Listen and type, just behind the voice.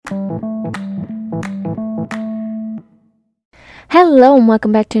Hello and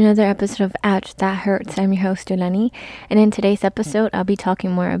welcome back to another episode of Ouch That Hurts. I'm your host, Ulani, and in today's episode, I'll be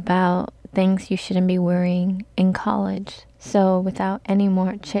talking more about things you shouldn't be worrying in college. So without any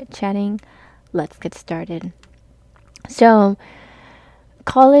more chit-chatting, let's get started. So,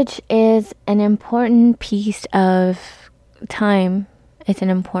 college is an important piece of time. It's an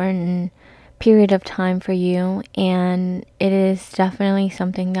important period of time for you, and it is definitely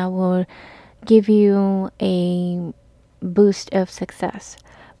something that will give you a boost of success.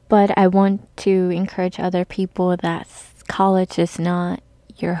 But I want to encourage other people that college is not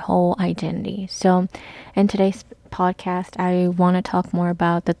your whole identity. So in today's podcast, I want to talk more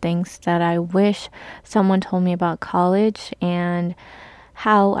about the things that I wish someone told me about college and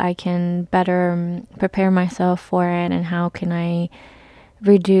how I can better prepare myself for it, and how can I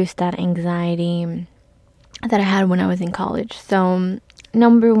reduce that anxiety that I had when I was in college. So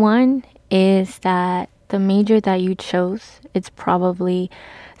number one is that the major that you chose, it's probably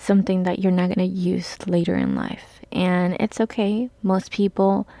something that you're not going to use later in life. And it's okay. Most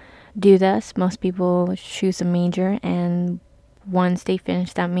people do this. Most people choose a major, and once they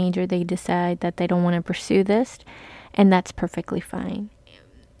finish that major, they decide that they don't want to pursue this, and that's perfectly fine.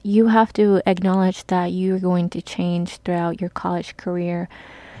 You have to acknowledge that you're going to change throughout your college career.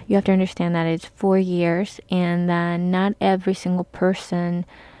 You have to understand that it's 4 years, and that not every single person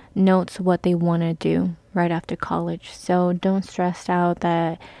knows what they want to do right after college. So don't stress out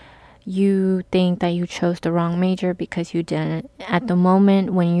that you think that you chose the wrong major, because you didn't. At the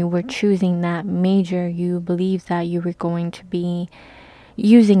moment when you were choosing that major, you believed that you were going to be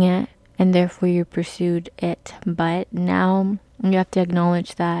using it, and therefore you pursued it. But now you have to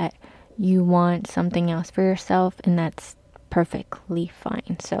acknowledge that you want something else for yourself, and that's perfectly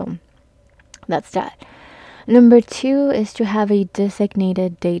fine. So that's that. Number two is to have a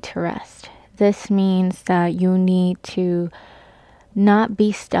designated day to rest. This means that you need to not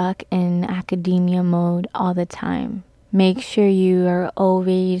be stuck in academia mode all the time. Make sure you are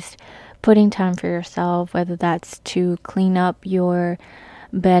always putting time for yourself, whether that's to clean up your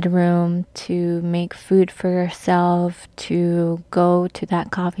bedroom, to make food for yourself, to go to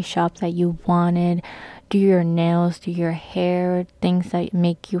that coffee shop that you wanted, do your nails, do your hair, things that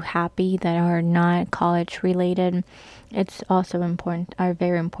make you happy that are not college related. It's also important, are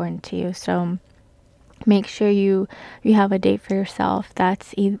very important to you. So make sure you have a date for yourself.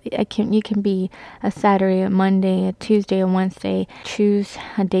 You can be a Saturday, a Monday, a Tuesday, a Wednesday. Choose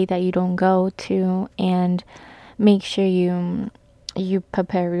a day that you don't go to, and make sure you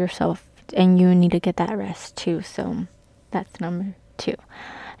prepare yourself, and you need to get that rest too. So that's number two.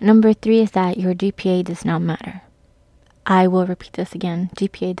 Number three is that your GPA does not matter. I will repeat this again.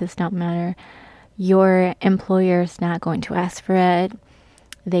 GPA does not matter. Your employer is not going to ask for it.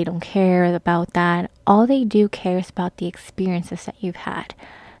 They don't care about that. All they do care is about the experiences that you've had.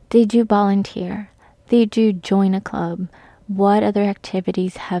 Did you volunteer? Did you join a club? What other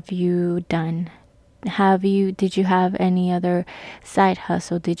activities have you done? Did you have any other side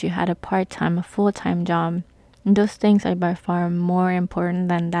hustle? Did you have a part-time, a full-time job? Those things are by far more important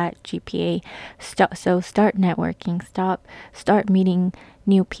than that GPA. So start networking. Start meeting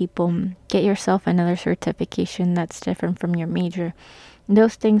new people. Get yourself another certification that's different from your major.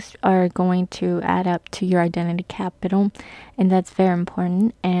 Those things are going to add up to your identity capital, and that's very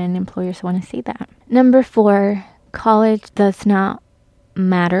important, and employers want to see that. Number four, college does not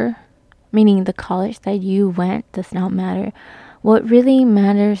matter, meaning the college that you went does not matter. What really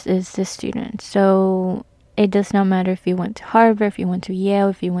matters is the student. So it does not matter if you went to Harvard, if you went to Yale,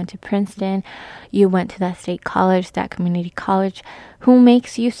 if you went to Princeton, you went to that state college, that community college. Who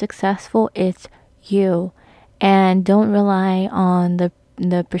makes you successful? It's you. And don't rely on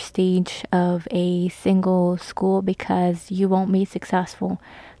the prestige of a single school, because you won't be successful.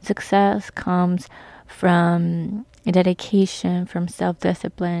 Success comes from dedication, from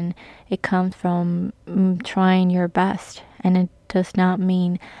self-discipline. It comes from trying your best. And it does not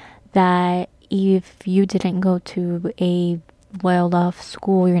mean that if you didn't go to a well-off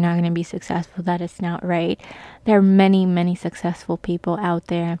school, you're not going to be successful. That is not right. There are many, many successful people out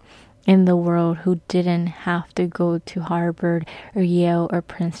there in the world who didn't have to go to Harvard or Yale or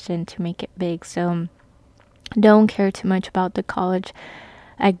Princeton to make it big. So don't care too much about the college.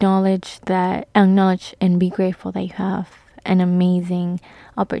 Acknowledge and be grateful that you have an amazing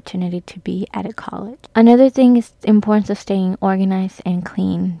opportunity to be at a college. Another thing is the importance of staying organized and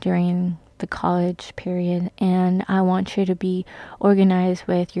clean during the college period. And I want you to be organized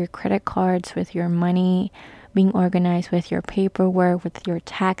with your credit cards, with your money, being organized with your paperwork, with your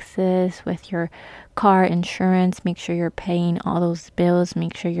taxes, with your car insurance. Make sure you're paying all those bills.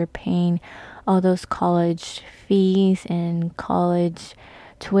 Make sure you're paying all those college fees and college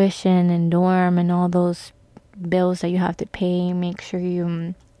tuition and dorm and all those bills that you have to pay. Make sure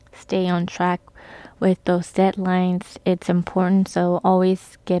you stay on track with those deadlines. It's important, so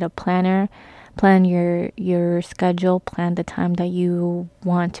always get a planner. Plan your schedule, plan the time that you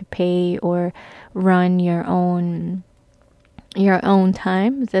want to pay or run your own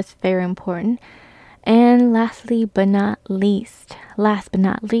time. That's very important. And last but not least,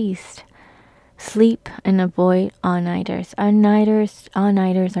 sleep and avoid all-nighters.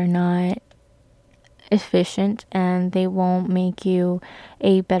 All-nighters are not efficient, and they won't make you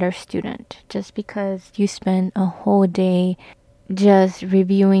a better student. Just because you spend a whole day just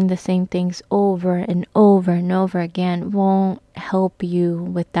reviewing the same things over and over and over again won't help you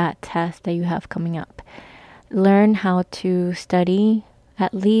with that test that you have coming up. Learn how to study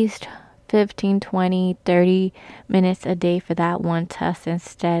at least 15, 20, 30 minutes a day for that one test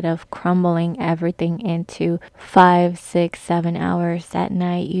instead of crumbling everything into 5, 6, 7 hours at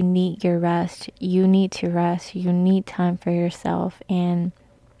night. You need your rest. You need to rest. You need time for yourself. And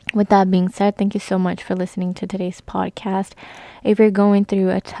with that being said, thank you so much for listening to today's podcast. If you're going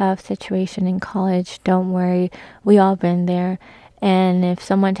through a tough situation in college, don't worry. We all been there. And if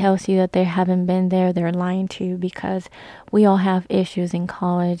someone tells you that they haven't been there, they're lying to you, because we all have issues in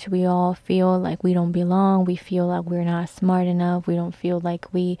college. We all feel like we don't belong. We feel like we're not smart enough. We don't feel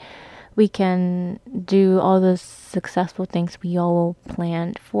like we can do all those successful things we all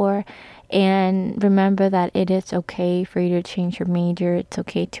planned for. And remember that it is okay for you to change your major. It's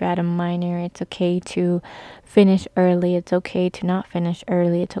okay to add a minor. It's okay to finish early. It's okay to not finish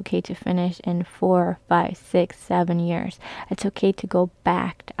early. It's okay to finish in 4, 5, 6, 7 years. It's okay to go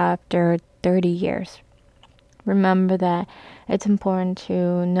back after 30 years. Remember that it's important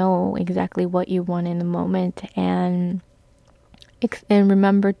to know exactly what you want in the moment, and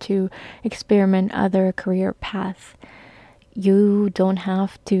remember to experiment other career paths. You don't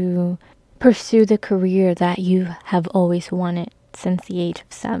have to pursue the career that you have always wanted since the age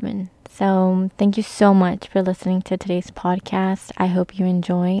of 7. So thank you so much for listening to today's podcast. I hope you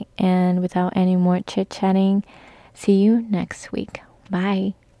enjoy, and without any more chit-chatting, see you next week.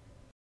 Bye.